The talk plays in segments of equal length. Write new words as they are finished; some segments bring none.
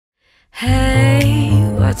Hey,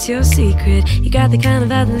 what's your secret? You got the kind of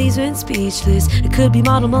vibe that leaves me speechless. It could be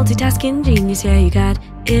model multitasking genius. Yeah, you got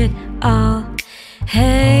it all.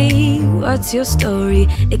 Hey, what's your story?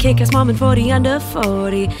 A kick-ass mom and 40 under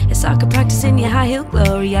 40. It's soccer practice in your high heel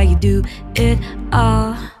glory. Yeah, you do it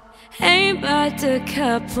all. Hey,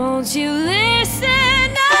 buttercup, won't you listen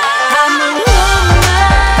up? I'm a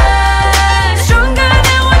woman, stronger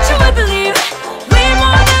than what you would believe. Way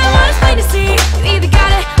more than what's plain to see. You either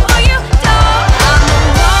got it or you don't. I'm a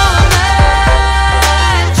woman,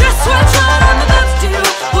 just watch what I'm about to do.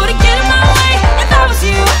 Wouldn't get in my way if I was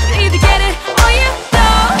you. You either get it or you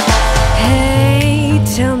don't. Hey,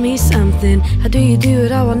 tell me something. How do you do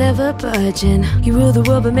it all while never budging? You rule the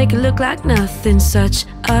world but make it look like nothing. Such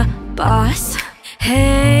a boss.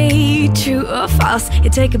 Hey, true or false?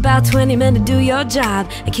 It take about 20 men to do your job.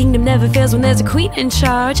 A kingdom never fails when there's a queen in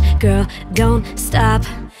charge. Girl, don't stop.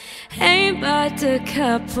 Hey,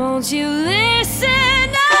 buttercup, won't you listen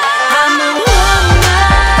up? I'm a